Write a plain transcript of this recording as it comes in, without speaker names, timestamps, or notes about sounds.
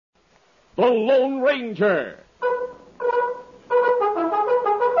the Lone Ranger.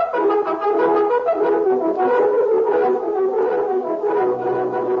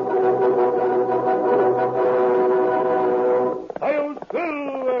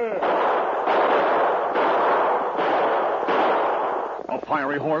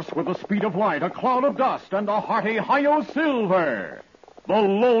 Fiery horse with the speed of light, a cloud of dust, and a hearty Hi-Yo Silver, the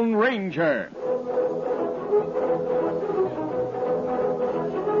Lone Ranger.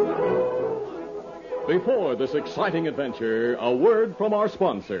 Before this exciting adventure, a word from our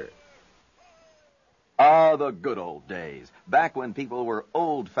sponsor. Ah, the good old days, back when people were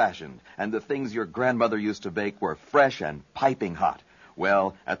old-fashioned, and the things your grandmother used to bake were fresh and piping hot.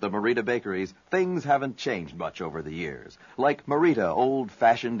 Well, at the Marita Bakeries, things haven't changed much over the years. Like Marita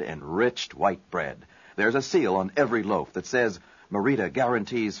old-fashioned enriched white bread. There's a seal on every loaf that says, Marita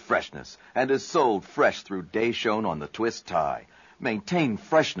guarantees freshness and is sold fresh through day shown on the twist tie. Maintain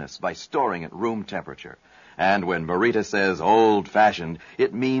freshness by storing at room temperature. And when Marita says old-fashioned,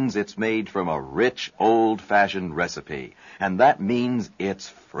 it means it's made from a rich, old-fashioned recipe. And that means it's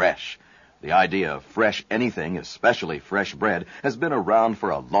fresh. The idea of fresh anything, especially fresh bread, has been around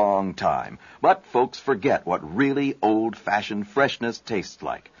for a long time. But folks forget what really old-fashioned freshness tastes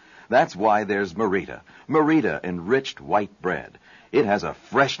like. That's why there's Marita. Marita enriched white bread. It has a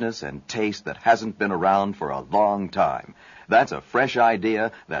freshness and taste that hasn't been around for a long time. That's a fresh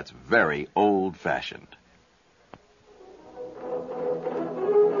idea that's very old-fashioned.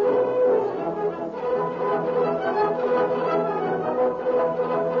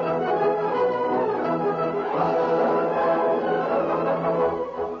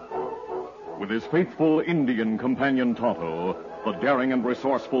 With his faithful Indian companion Tonto, the daring and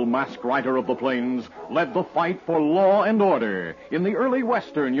resourceful masked rider of the plains led the fight for law and order in the early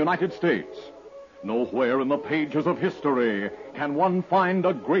western United States. Nowhere in the pages of history can one find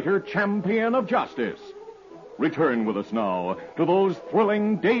a greater champion of justice. Return with us now to those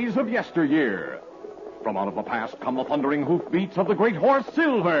thrilling days of yesteryear. From out of the past come the thundering hoofbeats of the great horse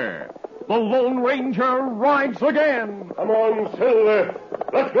Silver. The Lone Ranger rides again. Come on, Silver.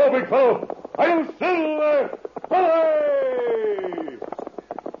 Let's go, big fellow. I'm Silver. Hooray!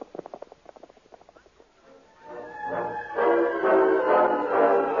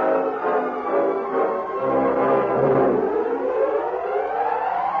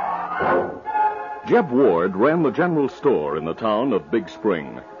 Jeb Ward ran the general store in the town of Big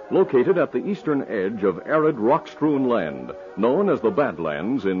Spring, located at the eastern edge of arid rock-strewn land, known as the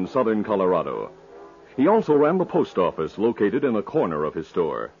Badlands in southern Colorado. He also ran the post office located in a corner of his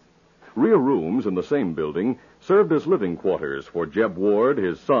store. Rear rooms in the same building served as living quarters for Jeb Ward,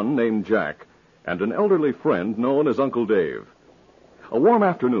 his son named Jack, and an elderly friend known as Uncle Dave. A warm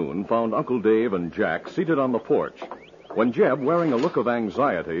afternoon found Uncle Dave and Jack seated on the porch when Jeb, wearing a look of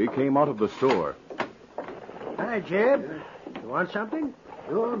anxiety, came out of the store. Hi, Jeb. You want something?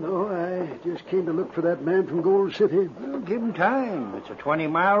 No, I just came to look for that man from Gold City. Well, give him time. It's a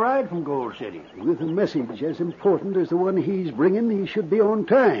 20-mile ride from Gold City. With a message as important as the one he's bringing, he should be on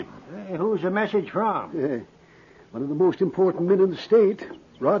time. Hey, who's the message from? One of the most important men in the state,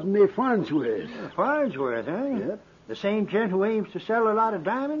 Rodney Farnsworth. Farnsworth, eh? Yep. The same gent who aims to sell a lot of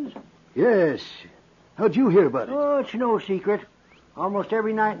diamonds? Yes. How'd you hear about it? Oh, it's no secret. Almost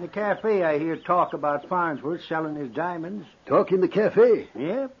every night in the cafe I hear talk about Farnsworth selling his diamonds. Talk in the cafe?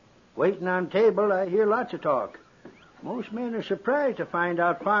 Yep. Waiting on table, I hear lots of talk. Most men are surprised to find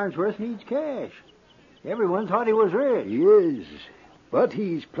out Farnsworth needs cash. Everyone thought he was rich. He is. But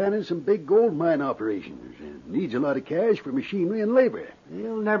he's planning some big gold mine operations and needs a lot of cash for machinery and labor.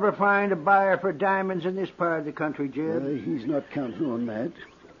 You'll never find a buyer for diamonds in this part of the country, Jeb. He's not counting on that.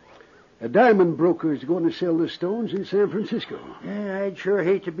 A diamond broker is going to sell the stones in San Francisco. Yeah, I'd sure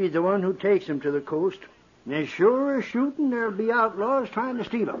hate to be the one who takes them to the coast. And as sure as shooting, there'll be outlaws trying to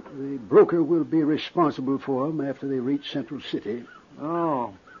steal them. The broker will be responsible for them after they reach Central City.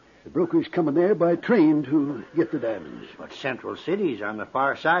 Oh. The broker's coming there by train to get the diamonds. But Central City's on the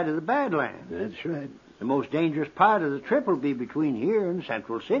far side of the Badlands. That's right. The most dangerous part of the trip will be between here and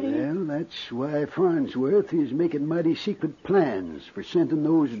Central City. Well, that's why Farnsworth is making mighty secret plans for sending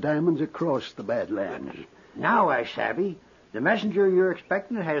those diamonds across the Badlands. Now I savvy. The messenger you're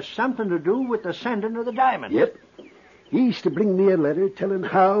expecting has something to do with the sending of the diamonds. Yep. He's to bring me a letter telling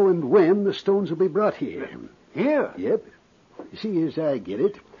how and when the stones will be brought here. Here? Yep. You see, as I get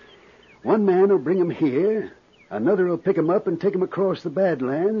it, one man will bring 'em here, another will pick 'em up and take 'em across the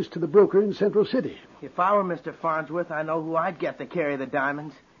Badlands to the broker in Central City. If I were Mr. Farnsworth, I know who I'd get to carry the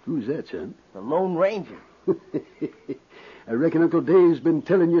diamonds. Who's that, son? The Lone Ranger. I reckon Uncle Dave's been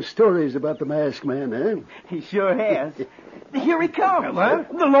telling you stories about the masked man, huh? He sure has. Here he comes.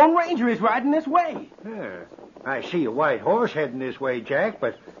 What? The Lone Ranger is riding this way. Yeah. I see a white horse heading this way, Jack,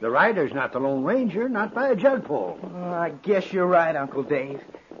 but the rider's not the Lone Ranger, not by a jugpole. I guess you're right, Uncle Dave.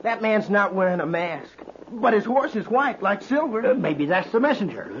 That man's not wearing a mask. But his horse is white, like Silver. Maybe that's the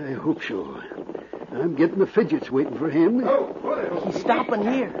messenger. I hope so. I'm getting the fidgets waiting for him. He's stopping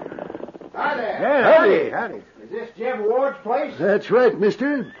here. Hi there. Yeah, howdy. Is this Jeb Ward's place? That's right,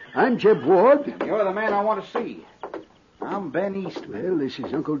 mister. I'm Jeb Ward. You're the man I want to see. I'm Ben Eastman. Well, this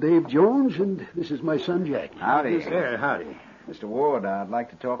is Uncle Dave Jones, and this is my son, Jack. Howdy. Yeah, howdy. Mr. Ward, I'd like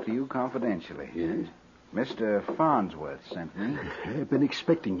to talk to you confidentially. Yes? Mr. Farnsworth sent me. I've been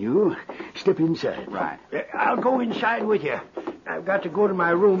expecting you. Step inside. Right. I'll go inside with you. I've got to go to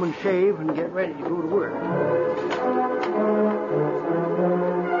my room and shave and get ready to go to work.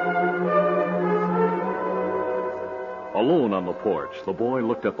 Alone on the porch, the boy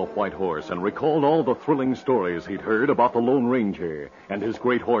looked at the white horse and recalled all the thrilling stories he'd heard about the Lone Ranger and his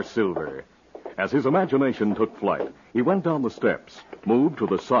great horse Silver. As his imagination took flight, he went down the steps, moved to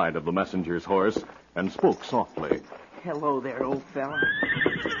the side of the messenger's horse, and spoke softly. Hello there, old fella.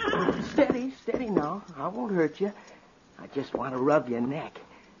 Steady now. I won't hurt you. I just want to rub your neck.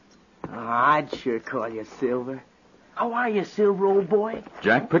 Oh, I'd sure call you Silver. How are you, Silver, old boy?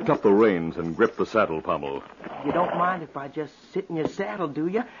 Jack picked up the reins and gripped the saddle pommel. You don't mind if I just sit in your saddle, do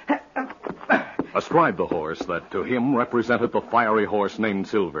you? Astride the horse that to him represented the fiery horse named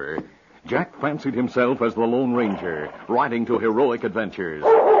Silver, Jack fancied himself as the Lone Ranger, riding to heroic adventures.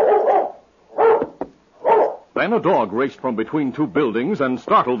 Then a dog raced from between two buildings and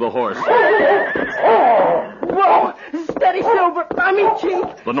startled the horse. Whoa! Steady, Silver! Chief!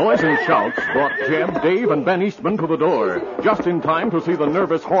 The noise and shouts brought Jeb, Dave, and Ben Eastman to the door, just in time to see the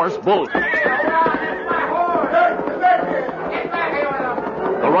nervous horse bolt. The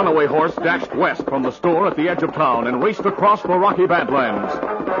runaway horse dashed west from the store at the edge of town and raced across the rocky Badlands.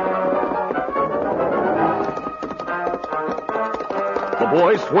 The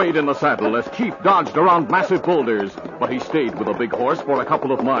boy swayed in the saddle as Chief dodged around massive boulders, but he stayed with the big horse for a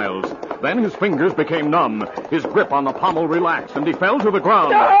couple of miles. Then his fingers became numb, his grip on the pommel relaxed, and he fell to the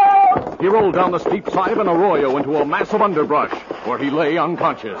ground. No! He rolled down the steep side of an arroyo into a mass of underbrush, where he lay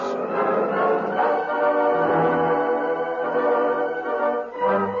unconscious.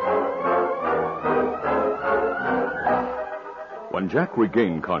 When Jack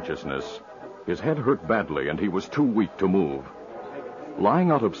regained consciousness, his head hurt badly and he was too weak to move.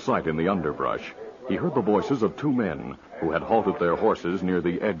 Lying out of sight in the underbrush, he heard the voices of two men who had halted their horses near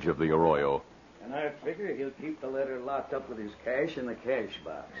the edge of the arroyo. And I figure he'll keep the letter locked up with his cash in the cash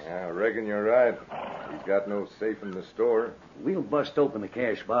box. Yeah, I reckon you're right. He's got no safe in the store. We'll bust open the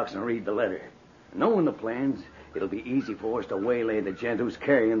cash box and read the letter. Knowing the plans, it'll be easy for us to waylay the gent who's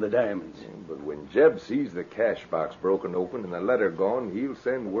carrying the diamonds. But when Jeb sees the cash box broken open and the letter gone, he'll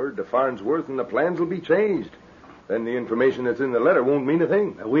send word to Farnsworth and the plans will be changed. Then the information that's in the letter won't mean a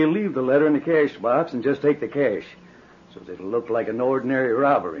thing. We'll leave the letter in the cash box and just take the cash, so that it'll look like an ordinary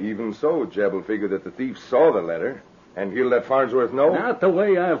robbery. Even so, Jeb will figure that the thief saw the letter, and he'll let Farnsworth know. Not the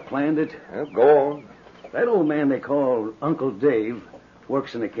way I've planned it. Well, go on. That old man they call Uncle Dave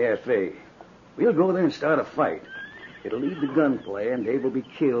works in a cafe. We'll go there and start a fight. It'll lead to gunplay, and Dave will be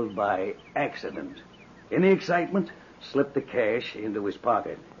killed by accident. In the excitement, slip the cash into his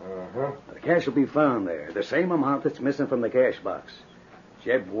pocket. Uh-huh. The cash will be found there, the same amount that's missing from the cash box.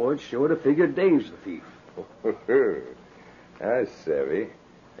 Jeb Ward's sure to figure Dave's the thief. I savvy.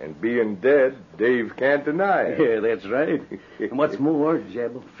 And being dead, Dave can't deny it. Yeah, that's right. And what's more,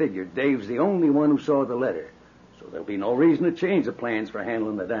 Jeb figured Dave's the only one who saw the letter. So there'll be no reason to change the plans for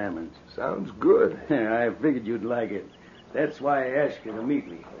handling the diamonds. Sounds good. Yeah, I figured you'd like it. That's why I asked you to meet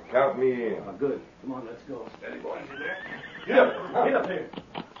me. Count me in. Oh, good. Come on, let's go. Steady, boys. Get up here.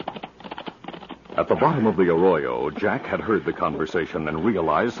 At the bottom of the arroyo, Jack had heard the conversation and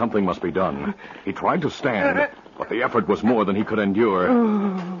realized something must be done. He tried to stand, but the effort was more than he could endure.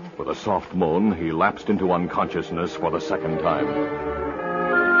 With a soft moan, he lapsed into unconsciousness for the second time.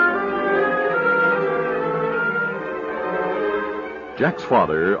 Jack's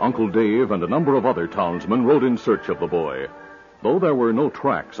father, Uncle Dave, and a number of other townsmen rode in search of the boy. Though there were no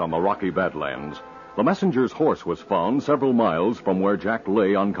tracks on the rocky Badlands, the messenger's horse was found several miles from where Jack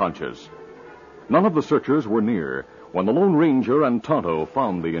lay unconscious. None of the searchers were near when the Lone Ranger and Tonto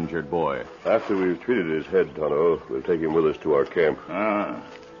found the injured boy. After we've treated his head, Tonto, we'll take him with us to our camp.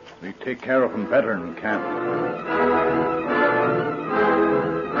 We take care of him better in camp.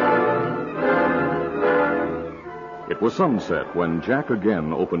 It was sunset when Jack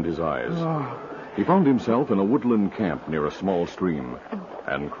again opened his eyes. He found himself in a woodland camp near a small stream,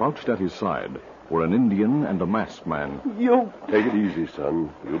 and crouched at his side were an Indian and a masked man. You... Take it easy,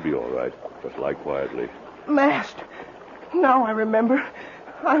 son. You'll be all right. Just lie quietly. Masked. Now I remember.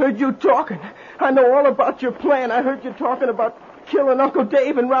 I heard you talking. I know all about your plan. I heard you talking about killing Uncle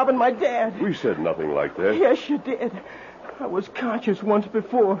Dave and robbing my dad. We said nothing like that. Yes, you did. I was conscious once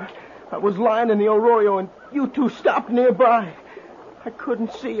before. I was lying in the arroyo, and you two stopped nearby. I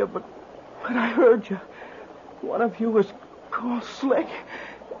couldn't see you, but I heard you. One of you was called Slick,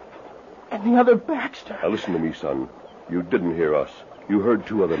 and the other Baxter. Now listen to me, son. You didn't hear us. You heard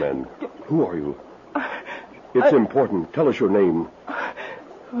two other men. Who are you? It's important. Tell us your name.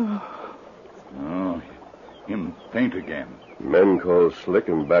 Oh, him faint again. Men called Slick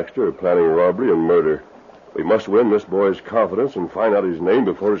and Baxter are planning robbery and murder. We must win this boy's confidence and find out his name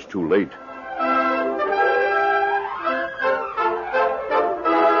before it's too late.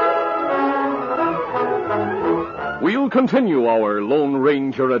 We'll continue our Lone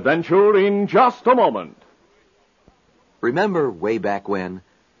Ranger adventure in just a moment. Remember way back when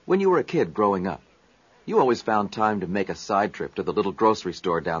you were a kid growing up, you always found time to make a side trip to the little grocery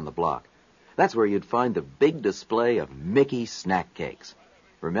store down the block. That's where you'd find the big display of Mickey snack cakes.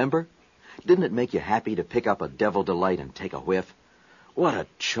 Remember? Didn't it make you happy to pick up a Devil Delight and take a whiff? What a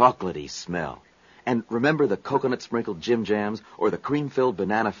chocolatey smell. And remember the coconut-sprinkled Jim Jams or the cream-filled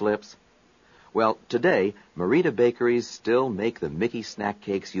banana flips? Well, today, Marita Bakeries still make the Mickey snack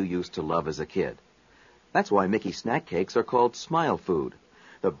cakes you used to love as a kid. That's why Mickey snack cakes are called Smile Food.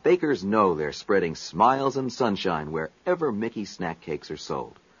 The bakers know they're spreading smiles and sunshine wherever Mickey snack cakes are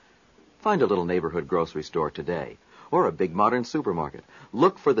sold. Find a little neighborhood grocery store today, or a big modern supermarket.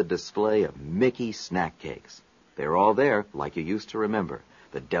 Look for the display of Mickey snack cakes. They're all there, like you used to remember.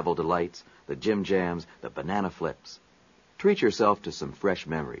 The Devil Delights, the Jim Jams, the banana flips. Treat yourself to some fresh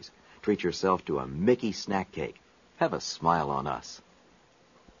memories. Treat yourself to a Mickey snack cake. Have a smile on us.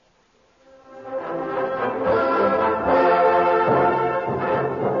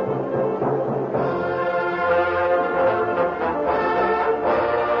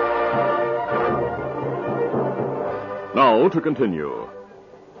 Now to continue.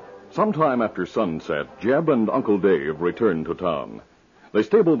 Sometime after sunset, Jeb and Uncle Dave returned to town. They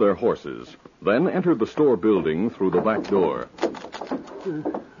stabled their horses, then entered the store building through the back door.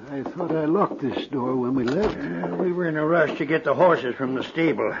 I thought I locked this door when we left. We were in a rush to get the horses from the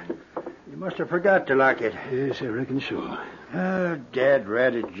stable. You must have forgot to lock it. Yes, I reckon so. Dad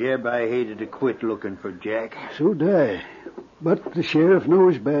ratted Jeb. I hated to quit looking for Jack. So did I. But the sheriff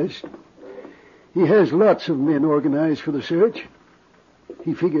knows best. He has lots of men organized for the search.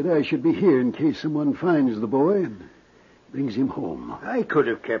 He figured I should be here in case someone finds the boy and brings him home. I could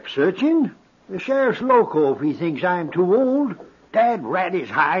have kept searching. The sheriff's loco if he thinks I'm too old. Dad rat his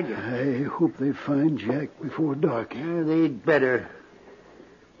hide. I hope they find Jack before dark. They'd better.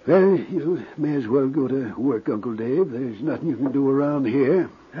 Well, you may as well go to work, Uncle Dave. There's nothing you can do around here.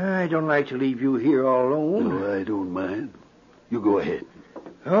 I don't like to leave you here all alone. No, I don't mind. You go ahead.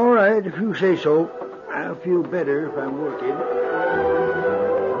 All right, if you say so. I'll feel better if I'm working.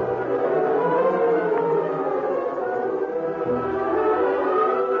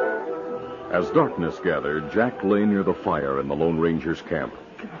 As darkness gathered, Jack lay near the fire in the Lone Ranger's camp.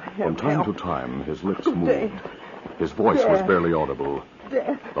 From time to time, his lips moved. His voice was barely audible.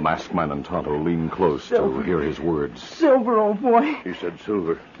 The masked man and Tonto leaned close to hear his words. Silver, old boy. He said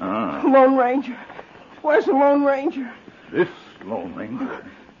Silver. Lone Ranger. Where's the Lone Ranger? This Lone Ranger.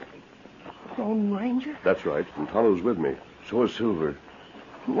 Lone Ranger? That's right, and Tonto's with me. So is Silver.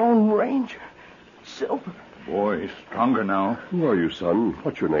 Lone Ranger. Silver. Boy, stronger now. Who are you, son?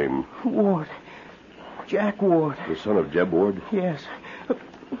 What's your name? Ward. Jack Ward. The son of Jeb Ward? Yes.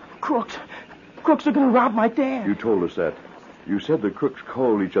 Crooks. Crooks are going to rob my dad. You told us that. You said the crooks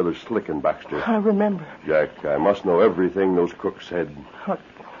called each other Slick and Baxter. I remember. Jack, I must know everything those crooks said.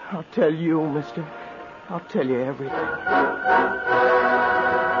 I'll tell you, mister. I'll tell you everything.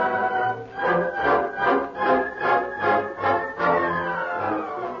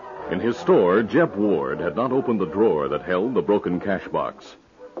 In his store, Jeb Ward had not opened the drawer that held the broken cash box.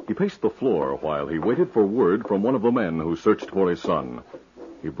 He paced the floor while he waited for word from one of the men who searched for his son.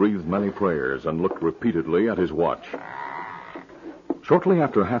 He breathed many prayers and looked repeatedly at his watch. Shortly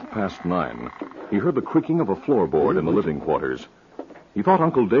after 9:30, he heard the creaking of a floorboard in the living quarters. He thought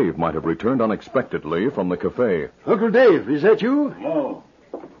Uncle Dave might have returned unexpectedly from the cafe. Uncle Dave, is that you? No.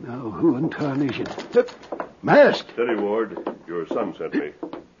 Now, who in tarnation? Masked! Steady, Ward. Your son sent me.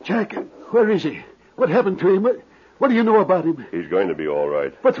 Jack, where is he? What happened to him? What do you know about him? He's going to be all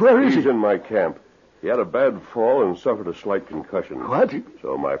right. But where is He's he? in my camp. He had a bad fall and suffered a slight concussion. What?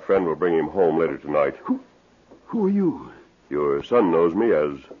 So my friend will bring him home later tonight. Who are you? Your son knows me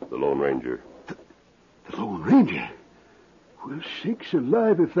as the Lone Ranger. The Lone Ranger? Well, sakes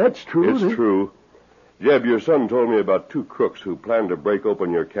alive, if that's true. It's true. Jeb, your son told me about 2 crooks who planned to break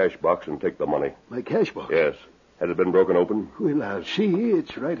open your cash box and take the money. My cash box? Yes. Has it been broken open? Well, I'll see.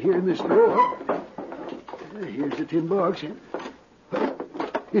 It's right here in this drawer. Here's the tin box.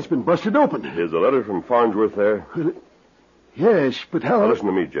 It's been busted open. Is the letter from Farnsworth there? Well, yes, but how... Now, listen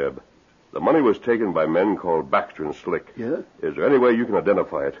to me, Jeb. The money was taken by men called Baxter and Slick. Yeah? Is there any way you can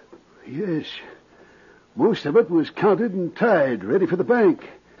identify it? Yes. Most of it was counted and tied, ready for the bank.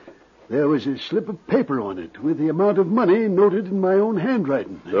 There was a slip of paper on it with the amount of money noted in my own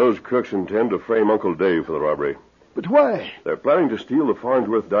handwriting. Those crooks intend to frame Uncle Dave for the robbery. But why? They're planning to steal the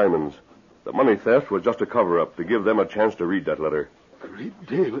Farnsworth diamonds. The money theft was just a cover-up to give them a chance to read that letter. Great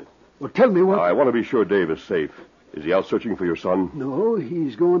Dave. Well, tell me what... Now, I want to be sure Dave is safe. Is he out searching for your son? No,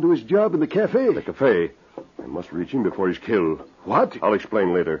 he's going to his job in the cafe. The cafe? I must reach him before he's killed. What? I'll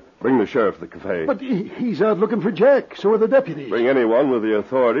explain later. Bring the sheriff to the cafe. But he's out looking for Jack. So are the deputies. Bring anyone with the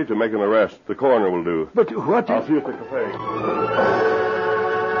authority to make an arrest. The coroner will do. But what... I'll see you at the cafe.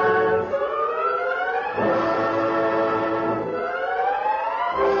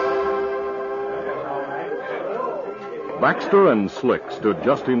 Baxter and Slick stood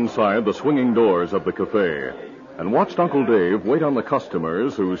just inside the swinging doors of the cafe and watched Uncle Dave wait on the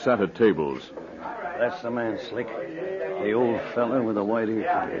customers who sat at tables. That's the man, Slick. The old fella with the white ear.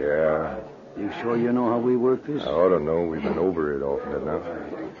 Yeah. You sure you know how we work this? I ought to know. We've been over it often enough.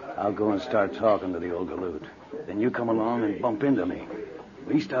 I'll go and start talking to the old galoot. Then you come along and bump into me.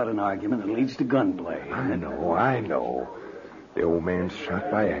 We start an argument that leads to gunplay. I know. The old man's shot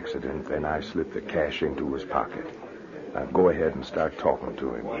by accident, then I slip the cash into his pocket. Now go ahead and start talking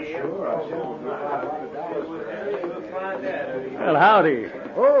to him. Well, howdy.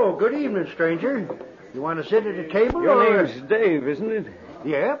 Oh, good evening, stranger. You want to sit at a table? Your name's Dave, isn't it?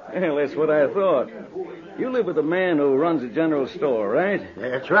 Yep. Well, that's what I thought. You live with the man who runs a general store, right?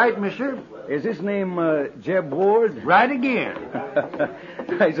 That's right, mister. Is his name Jeb Ward? Right again.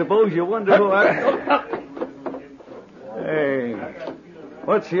 I suppose you wonder who I... Hey,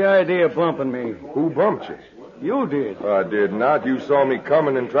 what's the idea of bumping me? Who bumped you? You did. I did not. You saw me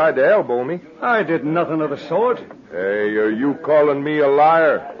coming and tried to elbow me. I did nothing of the sort. Hey, are you calling me a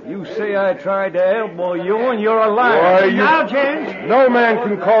liar? You say I tried to elbow you, and you're a liar. Why, you... Now, gents. No man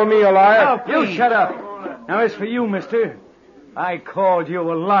can call me a liar. You shut up. Now, as for you, mister, I called you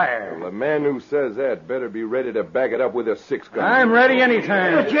a liar. Well, the man who says that better be ready to back it up with a 6-gun. I'm ready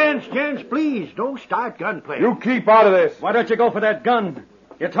anytime. Gents, please, don't start gunplay. You keep out of this. Why don't you go for that gun?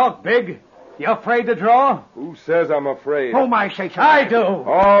 You talk big. You afraid to draw? Who says I'm afraid? Oh, my sakes. I do.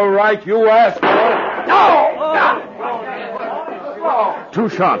 All right, you ask for it. No! 2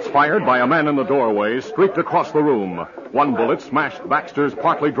 shots fired by a man in the doorway streaked across the room. One bullet smashed Baxter's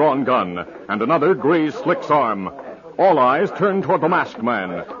partly drawn gun, and another grazed Slick's arm. All eyes turned toward the masked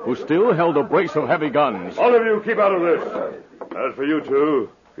man, who still held a brace of heavy guns. All of you, keep out of this. As for you two,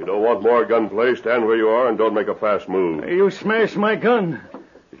 if you don't want more gunplay, stand where you are and don't make a fast move. You smashed my gun.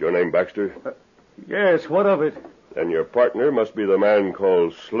 Is your name Baxter? Yes, what of it? Then your partner must be the man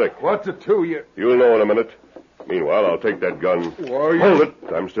called Slick. What's it to you? You'll know in a minute. Meanwhile, I'll take that gun. Hold it.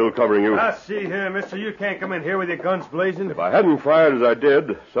 I'm still covering you. See here, mister. You can't come in here with your guns blazing. If I hadn't fired as I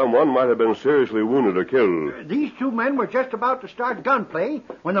did, someone might have been seriously wounded or killed. These 2 men were just about to start gunplay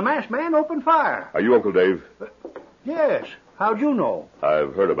when the masked man opened fire. Are you Uncle Dave? Yes. How'd you know?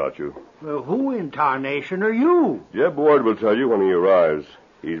 I've heard about you. Who in tarnation are you? Jeb Ward will tell you when he arrives.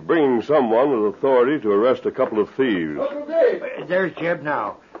 He's bringing someone with authority to arrest a couple of thieves. There's Jeb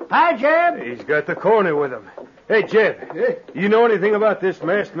now. Hi, Jeb. He's got the coroner with him. Hey, Jeb, you know anything about this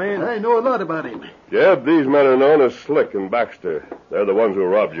masked man? I know a lot about him. Jeb, these men are known as Slick and Baxter. They're the ones who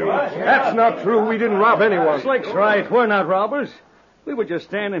robbed you. That's not true. We didn't rob anyone. Slick's right. We're not robbers. We were just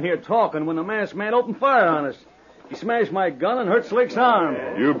standing here talking when the masked man opened fire on us. He smashed my gun and hurt Slick's arm.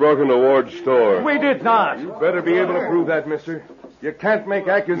 You broke into Ward's store. We did not. You better be able to prove that, mister. You can't make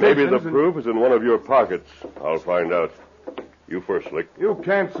accusations. Maybe the proof is in one of your pockets. I'll find out. You first, Slick. You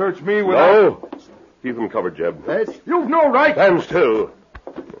can't search me without... No. Keep them covered, Jeb. You've no right. Stand still.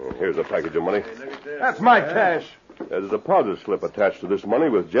 Here's a package of money. That's my cash. There's a deposit slip attached to this money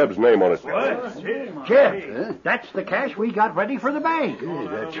with Jeb's name on it. Jeb, that's the cash we got ready for the bank.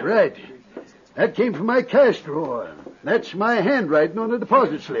 That's right. That came from my cash drawer. That's my handwriting on the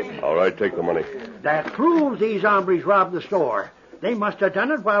deposit slip. All right, take the money. That proves these hombres robbed the store. They must have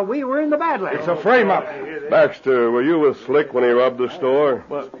done it while we were in the Badlands. It's a frame-up. Baxter, were you with Slick when he robbed the store?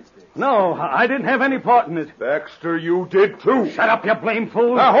 No, I didn't have any part in it. Baxter, you did too. Shut up, you blame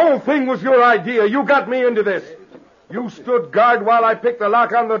fool. The whole thing was your idea. You got me into this. You stood guard while I picked the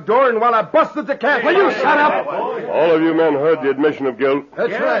lock on the door and while I busted the cash. Will you shut up? All of you men heard the admission of guilt.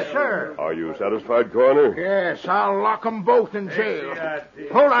 That's right. sir. Are you satisfied, Coroner? Yes, I'll lock 'em both in jail.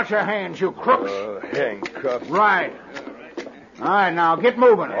 Hold out your hands, you crooks. Handcuffs. Right. All right, now, get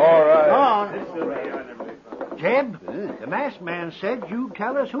moving. All right. Go on. Jeb, the masked man said you'd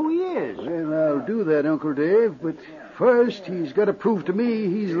tell us who he is. Well, I'll do that, Uncle Dave, but first he's got to prove to me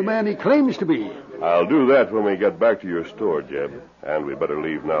he's the man he claims to be. I'll do that when we get back to your store, Jeb. And we better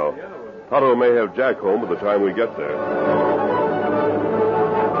leave now. Tonto may have Jack home by the time we get there.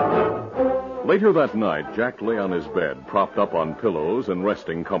 Later that night, Jack lay on his bed, propped up on pillows and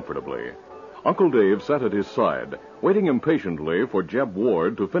resting comfortably. Uncle Dave sat at his side, waiting impatiently for Jeb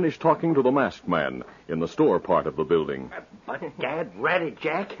Ward to finish talking to the masked man in the store part of the building. But, Dad, rat it,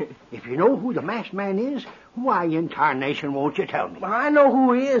 Jack. If you know who the masked man is, why in tarnation won't you tell me? Well, I know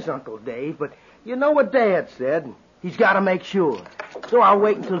who he is, Uncle Dave, but you know what Dad said. He's got to make sure. So I'll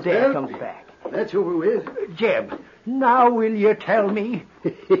wait until Dad comes back. That's over with. Jeb, now will you tell me?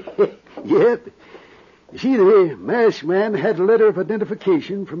 Yep. You see, the masked man had a letter of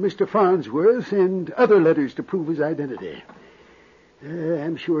identification from Mr. Farnsworth and other letters to prove his identity.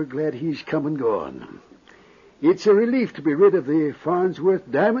 I'm sure glad he's come and gone. It's a relief to be rid of the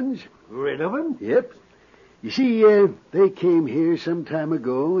Farnsworth diamonds. Rid of him? Yep. You see, they came here some time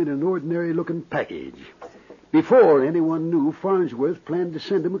ago in an ordinary-looking package, before anyone knew Farnsworth planned to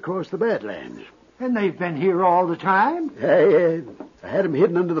send them across the Badlands. And they've been here all the time? I had them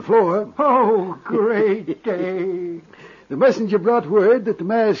hidden under the floor. Oh, great day. The messenger brought word that the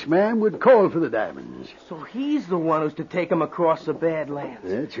masked man would call for the diamonds. So he's the one who's to take him across the Badlands.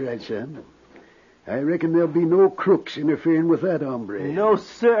 That's right, son. I reckon there'll be no crooks interfering with that hombre. No,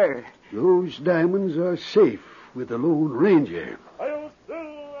 sir. Those diamonds are safe with the Lone Ranger.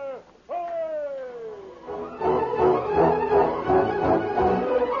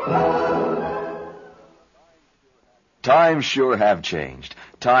 Times sure have changed.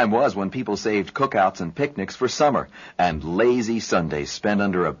 Time was when people saved cookouts and picnics for summer and lazy Sundays spent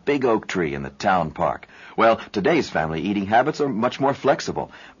under a big oak tree in the town park. Well, today's family eating habits are much more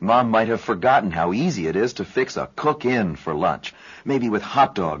flexible. Mom might have forgotten how easy it is to fix a cook-in for lunch, maybe with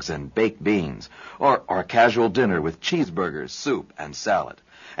hot dogs and baked beans, or a casual dinner with cheeseburgers, soup, and salad.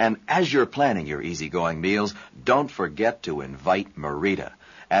 And as you're planning your easygoing meals, don't forget to invite Marita,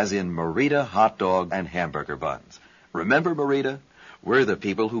 as in Marita hot dog and hamburger buns. Remember, Marita? We're the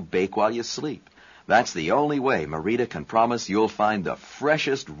people who bake while you sleep. That's the only way Marita can promise you'll find the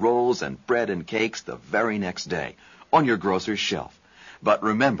freshest rolls and bread and cakes the very next day on your grocer's shelf. But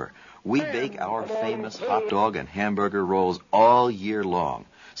remember, we bake our famous hot dog and hamburger rolls all year long.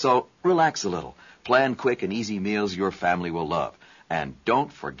 So relax a little. Plan quick and easy meals your family will love. And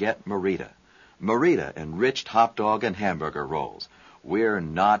don't forget Marita. Marita enriched hot dog and hamburger rolls. We're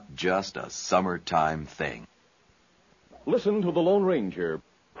not just a summertime thing. Listen to the Lone Ranger.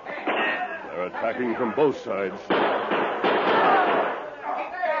 They're attacking from both sides.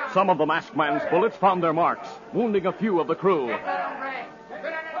 Some of the masked man's bullets found their marks, wounding a few of the crew.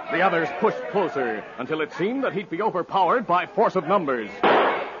 The others pushed closer until it seemed that he'd be overpowered by force of numbers.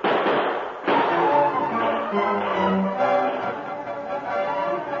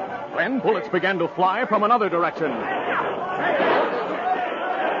 Then bullets began to fly from another direction.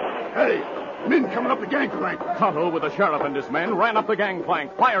 Hey, men coming up the gangplank. Tonto, with the sheriff and his men, ran up the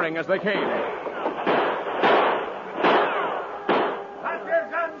gangplank, firing as they came.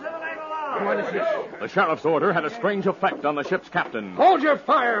 What is this? The sheriff's order had a strange effect on the ship's captain. Hold your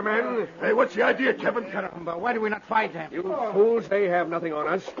fire, men. Hey, what's the idea, Kevin? But why do we not fight them? You fools, they have nothing on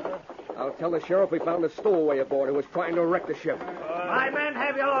us. I'll tell the sheriff we found a stowaway aboard who was trying to wreck the ship. My men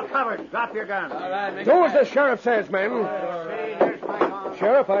have you all covered. Drop your guns. Do as the sheriff says, men.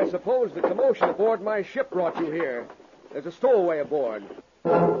 Sheriff, I suppose the commotion aboard my ship brought you here. There's a stowaway aboard.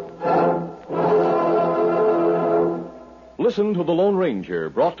 Listen to The Lone Ranger,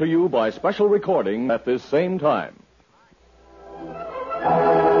 brought to you by special recording at this same time.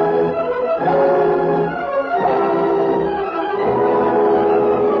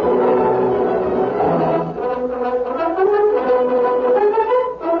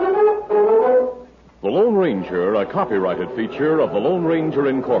 The Lone Ranger, a copyrighted feature of The Lone Ranger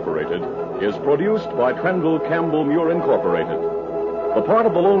Incorporated, is produced by Trendle Campbell Muir Incorporated. The part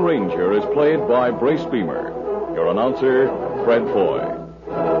of the Lone Ranger is played by Brace Beamer. Your announcer, Fred Foy.